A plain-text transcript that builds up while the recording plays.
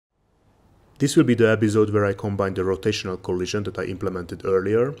This will be the episode where I combine the rotational collision that I implemented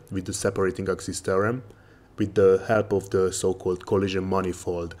earlier with the separating axis theorem with the help of the so-called collision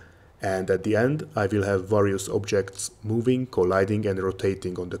manifold. And at the end, I will have various objects moving, colliding and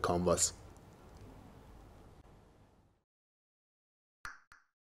rotating on the canvas.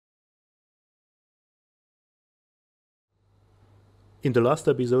 In the last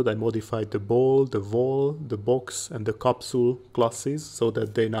episode, I modified the ball, the wall, the box and the capsule classes so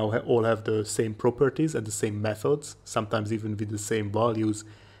that they now all have the same properties and the same methods, sometimes even with the same values.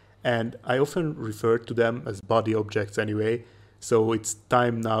 And I often refer to them as body objects anyway, so it's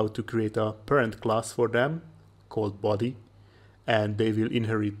time now to create a parent class for them called body, and they will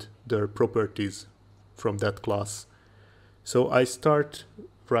inherit their properties from that class. So I start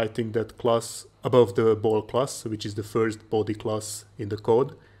writing that class above the ball class, which is the first body class in the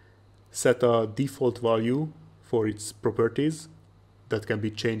code, set a default value for its properties that can be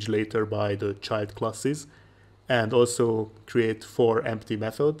changed later by the child classes, and also create 4 empty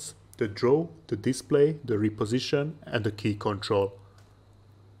methods: the draw, the display, the reposition, and the key control.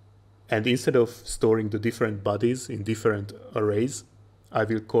 And instead of storing the different bodies in different arrays, I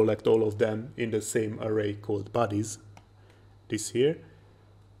will collect all of them in the same array called bodies, this here.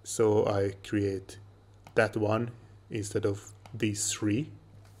 So I create that one instead of these 3.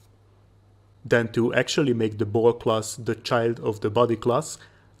 Then to actually make the ball class the child of the body class,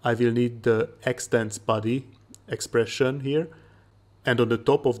 I will need the extends body expression here. And on the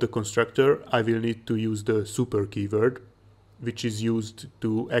top of the constructor, I will need to use the super keyword, which is used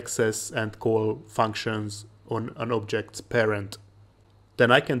to access and call functions on an object's parent. Then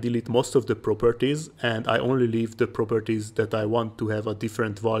I can delete most of the properties, and I only leave the properties that I want to have a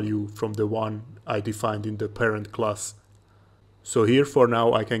different value from the one I defined in the parent class. So here for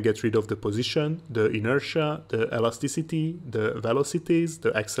now I can get rid of the position, the inertia, the elasticity, the velocities,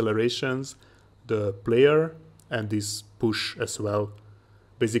 the accelerations, the player, and this push as well.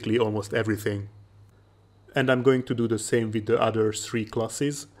 Basically almost everything. And I'm going to do the same with the other 3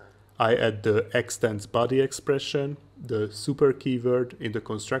 classes. I add the extends body expression, the super keyword in the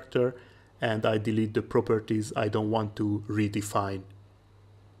constructor, and I delete the properties I don't want to redefine.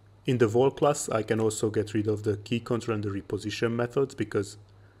 In the wall class, I can also get rid of the key control and the reposition methods because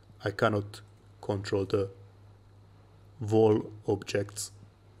I cannot control the wall objects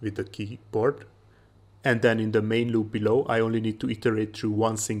with the keyboard. And then in the main loop below, I only need to iterate through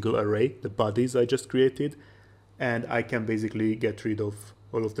one single array, the bodies I just created, and I can basically get rid of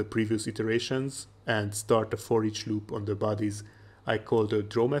all of the previous iterations and start a for each loop on the bodies. I call the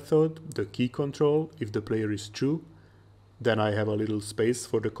draw method the key control if the player is true. Then I have a little space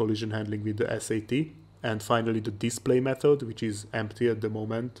for the collision handling with the SAT. And finally the display method, which is empty at the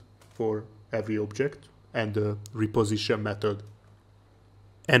moment for every object, and the reposition method.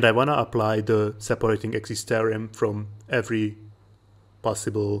 And I want to apply the separating axis theorem from every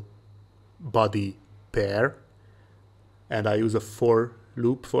possible body pair. And I use a for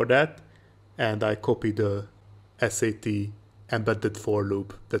loop for that, and I copy the SAT embedded for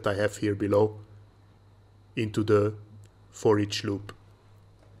loop that I have here below into the for each loop.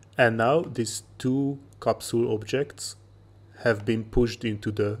 And now these 2 capsule objects have been pushed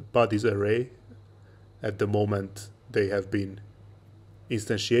into the bodies array at the moment they have been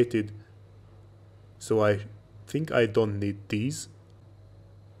instantiated. So I think I don't need these.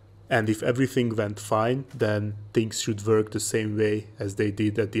 And if everything went fine, then things should work the same way as they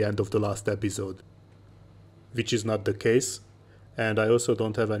did at the end of the last episode. Which is not the case. And I also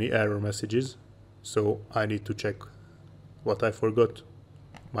don't have any error messages, so I need to check what I forgot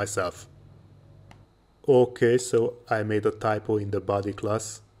myself. Okay, so I made a typo in the body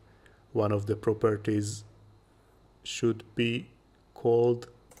class. One of the properties should be called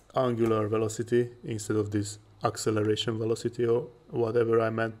angular velocity instead of this acceleration velocity or whatever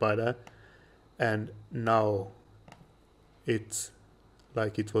I meant by that. And now it's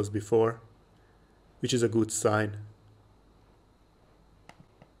like it was before, which is a good sign.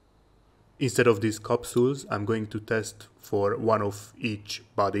 Instead of these capsules, I'm going to test for one of each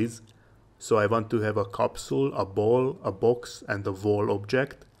bodies. So I want to have a capsule, a ball, a box, and a wall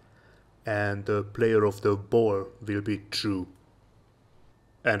object. And the player of the ball will be true.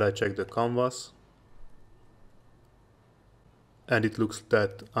 And I check the canvas. And it looks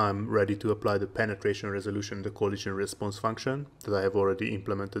that I'm ready to apply the penetration resolution, the collision response function that I have already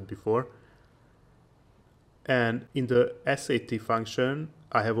implemented before. And in the SAT function,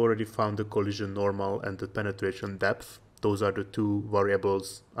 I have already found the collision normal and the penetration depth. Those are the 2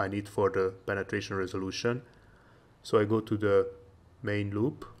 variables I need for the penetration resolution. So I go to the main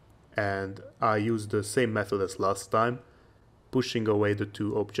loop and I use the same method as last time. pushing away the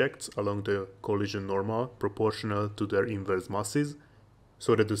two objects along the collision normal proportional to their inverse masses,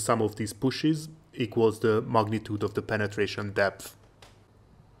 so that the sum of these pushes equals the magnitude of the penetration depth.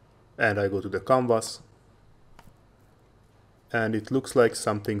 And I go to the canvas, and it looks like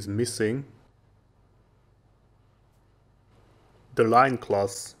something's missing. The line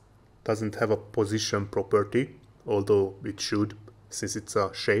class doesn't have a position property, although it should, since it's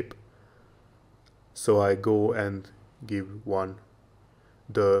a shape. So I go and give one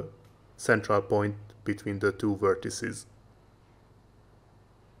the central point between the two vertices.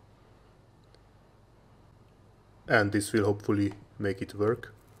 And this will hopefully make it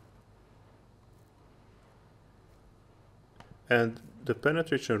work. And the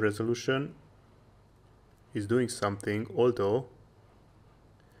penetration resolution is doing something, although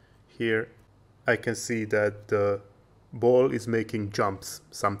here I can see that the ball is making jumps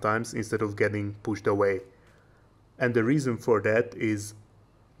sometimes instead of getting pushed away. And the reason for that is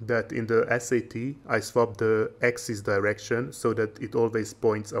that in the SAT I swapped the axis direction so that it always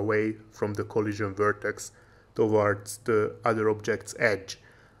points away from the collision vertex towards the other object's edge.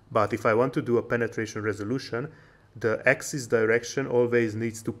 But if I want to do a penetration resolution, the axis direction always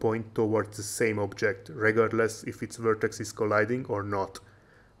needs to point towards the same object, regardless if its vertex is colliding or not.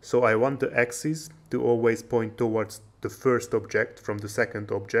 So I want the axis to always point towards the first object from the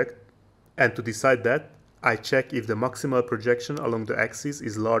second object, and to decide that, I check if the maximal projection along the axis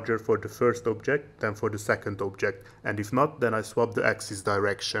is larger for the first object than for the second object, and if not, then I swap the axis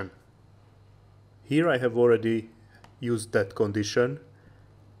direction. Here I have already used that condition,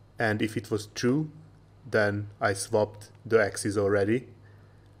 and if it was true, then I swapped the axis already.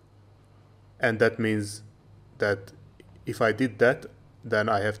 And that means that if I did that, then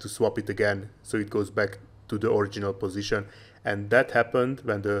I have to swap it again, so it goes back to the original position. And that happened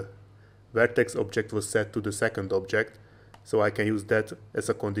when the vertex object was set to the second object, so I can use that as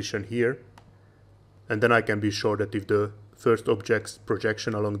a condition here. And then I can be sure that if the first object's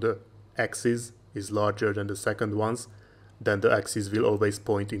projection along the axis is larger than the second one's, then the axis will always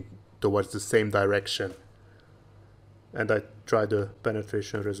point in towards the same direction. And I try the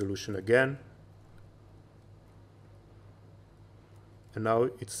penetration resolution again. And now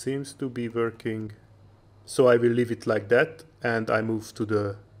it seems to be working. So I will leave it like that, and I move to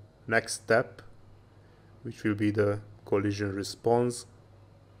the next step, which will be the collision response.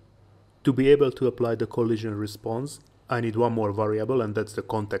 To be able to apply the collision response, I need one more variable, and that's the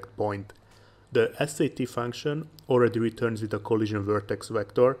contact point. The SAT function already returns with a collision vertex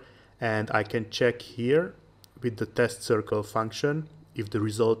vector, and I can check here with the test circle function if the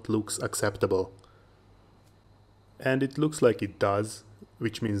result looks acceptable. And it looks like it does,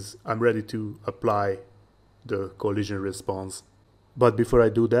 which means I'm ready to apply the collision response. But before I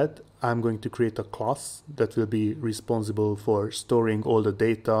do that, I'm going to create a class that will be responsible for storing all the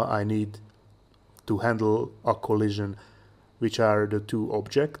data I need to handle a collision, which are the two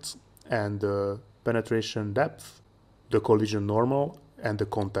objects and the penetration depth, the collision normal, and the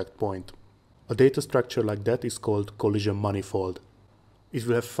contact point. A data structure like that is called collision manifold. It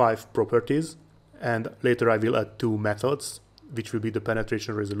will have 5 properties, and later I will add 2 methods, which will be the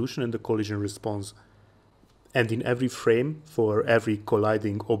penetration resolution and the collision response. And in every frame, for every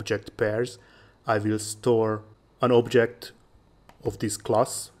colliding object pairs, I will store an object of this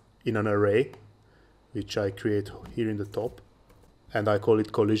class in an array, which I create here in the top, and I call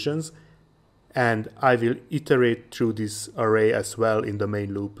it collisions. And I will iterate through this array as well in the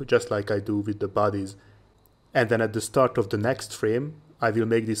main loop, just like I do with the bodies. And then at the start of the next frame, I will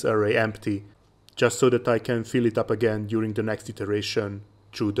make this array empty, just so that I can fill it up again during the next iteration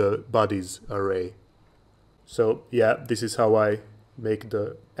through the bodies array. So yeah, this is how I make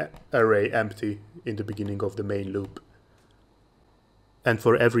the array empty in the beginning of the main loop. And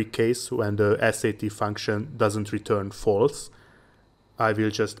for every case when the SAT function doesn't return false, I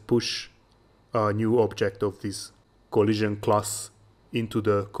will just push a new object of this collision class into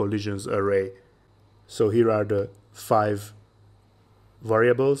the collisions array. So here are the 5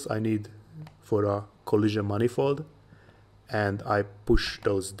 variables I need for a collision manifold, and I push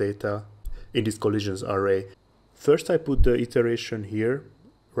those data in this collisions array. First I put the iteration here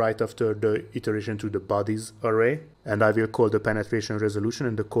right after the iteration to the bodies array, and I will call the penetration resolution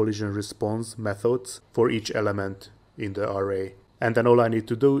and the collision response methods for each element in the array. And then all I need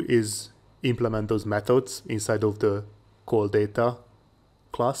to do is implement those methods inside of the call data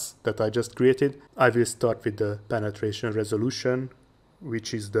class that I just created. I will start with the penetration resolution,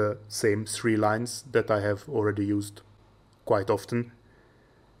 which is the same 3 lines that I have already used quite often.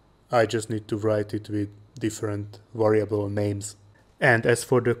 I just need to write it with different variable names. And as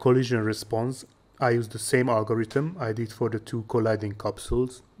for the collision response, I use the same algorithm I did for the two colliding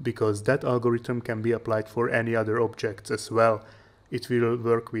capsules, because that algorithm can be applied for any other objects as well. It will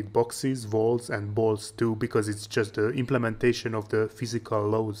work with boxes, walls and balls too, because it's just the implementation of the physical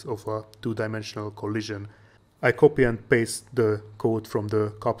laws of a two-dimensional collision. I copy and paste the code from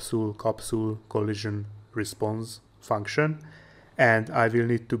the capsule collision response function, and I will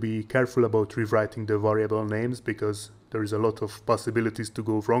need to be careful about rewriting the variable names because there is a lot of possibilities to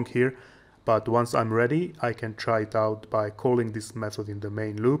go wrong here. But once I'm ready, I can try it out by calling this method in the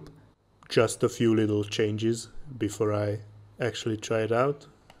main loop. Just a few little changes before I actually try it out.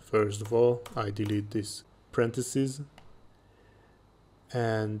 First of all, I delete this parentheses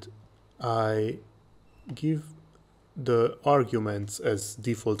and I give the arguments as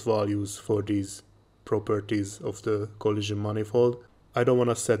default values for these properties of the collision manifold. I don't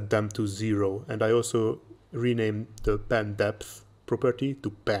want to set them to 0, and I also rename the pen depth property to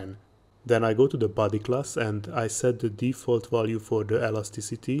pen. Then I go to the body class and I set the default value for the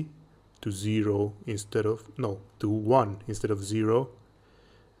elasticity to 0 instead of, no, to 1 instead of 0,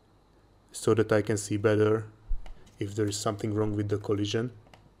 so that I can see better if there is something wrong with the collision.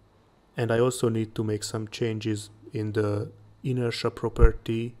 And I also need to make some changes in the inertia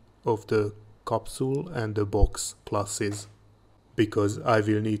property of the capsule and the box classes, because I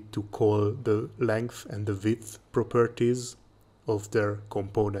will need to call the length and the width properties of their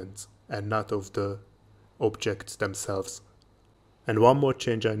components and not of the objects themselves. And one more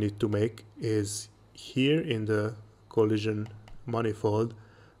change I need to make is here in the collision manifold,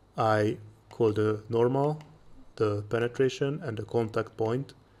 I call the normal, the penetration and the contact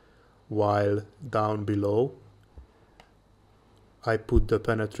point, while down below I put the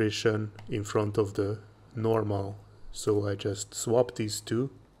penetration in front of the normal. So I just swap these two,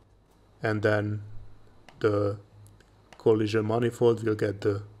 and then the collision manifold will get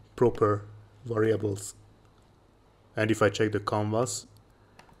the proper variables. And if I check the canvas,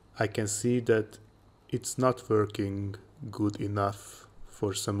 I can see that it's not working good enough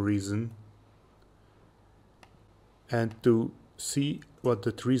for some reason. And to see what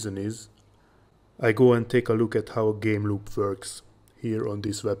that reason is, I go and take a look at how Gameloop works here on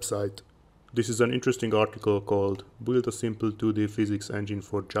this website. This is an interesting article called Build a Simple 2D Physics Engine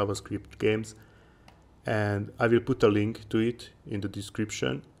for JavaScript Games, and I will put a link to it in the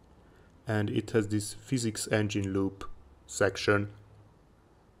description. And it has this physics engine loop section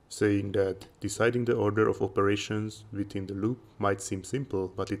saying that deciding the order of operations within the loop might seem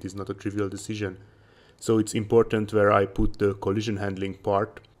simple, but it is not a trivial decision. So it's important where I put the collision handling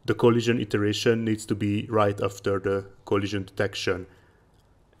part. The collision iteration needs to be right after the collision detection.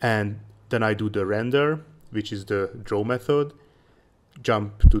 And then I do the render, which is the draw method,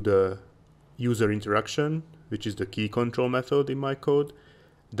 jump to the user interaction, which is the key control method in my code,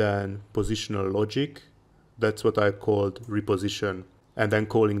 then positional logic, that's what I called reposition, and then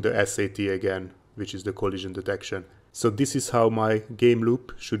calling the SAT again, which is the collision detection. So this is how my game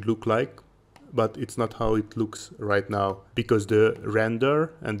loop should look like, but it's not how it looks right now, because the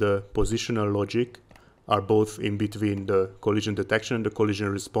render and the positional logic are both in between the collision detection and the collision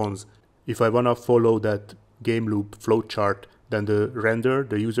response. If I want to follow that game loop flowchart, then the render,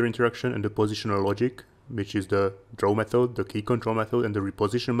 the user interaction, and the positional logic, which is the draw method, the key control method, and the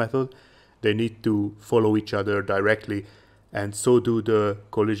reposition method, they need to follow each other directly, and so do the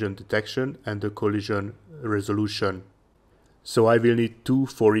collision detection and the collision resolution. So I will need 2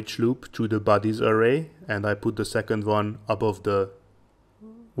 for each loop through the bodies array, and I put the second one above the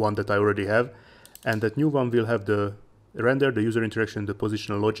one that I already have, and that new one will have the render, the user interaction, the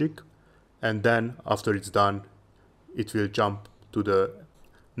positional logic, and then after it's done, it will jump to the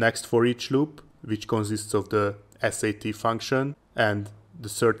next for each loop, which consists of the SAT function, and the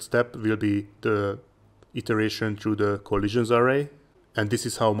third step will be the iteration through the collisions array, and this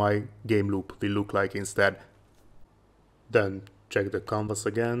is how my game loop will look like instead. Then check the canvas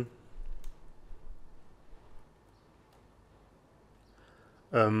again.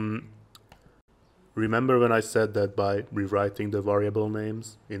 Remember when I said that by rewriting the variable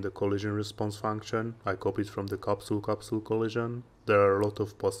names in the collision response function, I copied from the capsule collision? There are a lot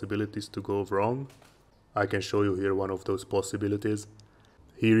of possibilities to go wrong. I can show you here one of those possibilities.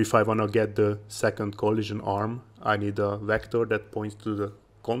 Here, if I want to get the second collision arm, I need a vector that points to the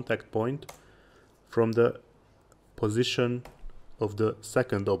contact point from the position of the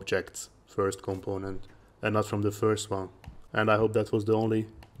second object's first component, and not from the first one. And I hope that was the only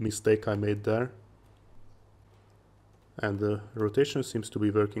mistake I made there. And the rotation seems to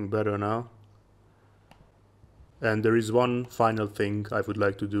be working better now. And there is one final thing I would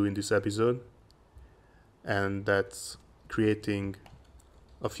like to do in this episode, and that's creating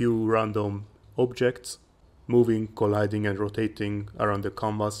a few random objects moving, colliding and rotating around the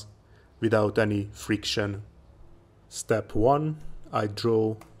canvas without any friction. Step 1, I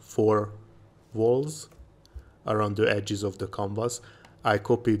draw 4 walls around the edges of the canvas. I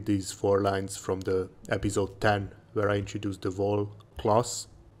copied these 4 lines from the episode 10 where I introduced the wall class,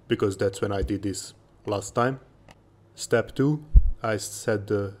 because that's when I did this last time. Step 2, I set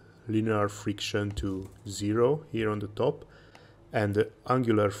the linear friction to 0 here on the top, and the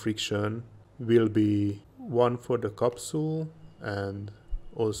angular friction will be 1 for the capsule and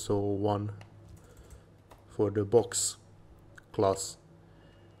also 1 for the box class.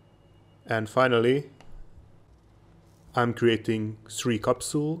 And finally, I'm creating 3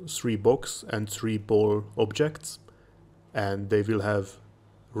 capsule, 3 box and 3 ball objects, and they will have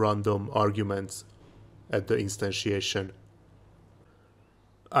random arguments at the instantiation.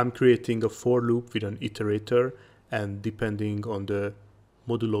 I'm creating a for loop with an iterator, and depending on the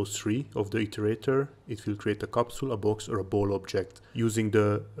modulo 3 of the iterator, it will create a capsule, a box or a ball object using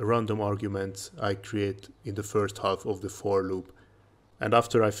the random arguments I create in the first half of the for loop. And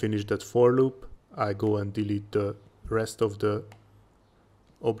after I finish that for loop, I go and delete the rest of the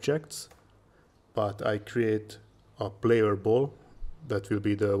objects, but I create a player ball that will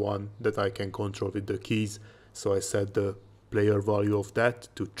be the one that I can control with the keys. So I set the player value of that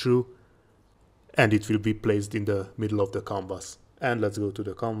to true, and it will be placed in the middle of the canvas. And let's go to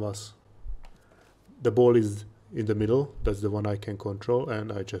the canvas. The ball is in the middle, that's the one I can control,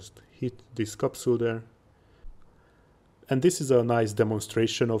 and I just hit this capsule there. And this is a nice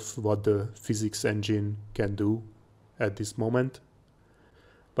demonstration of what the physics engine can do at this moment.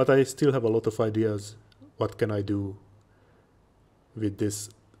 But I still have a lot of ideas. What can I do with this?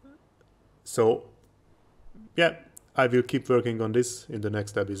 So yeah, I will keep working on this in the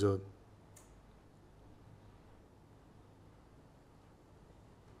next episode.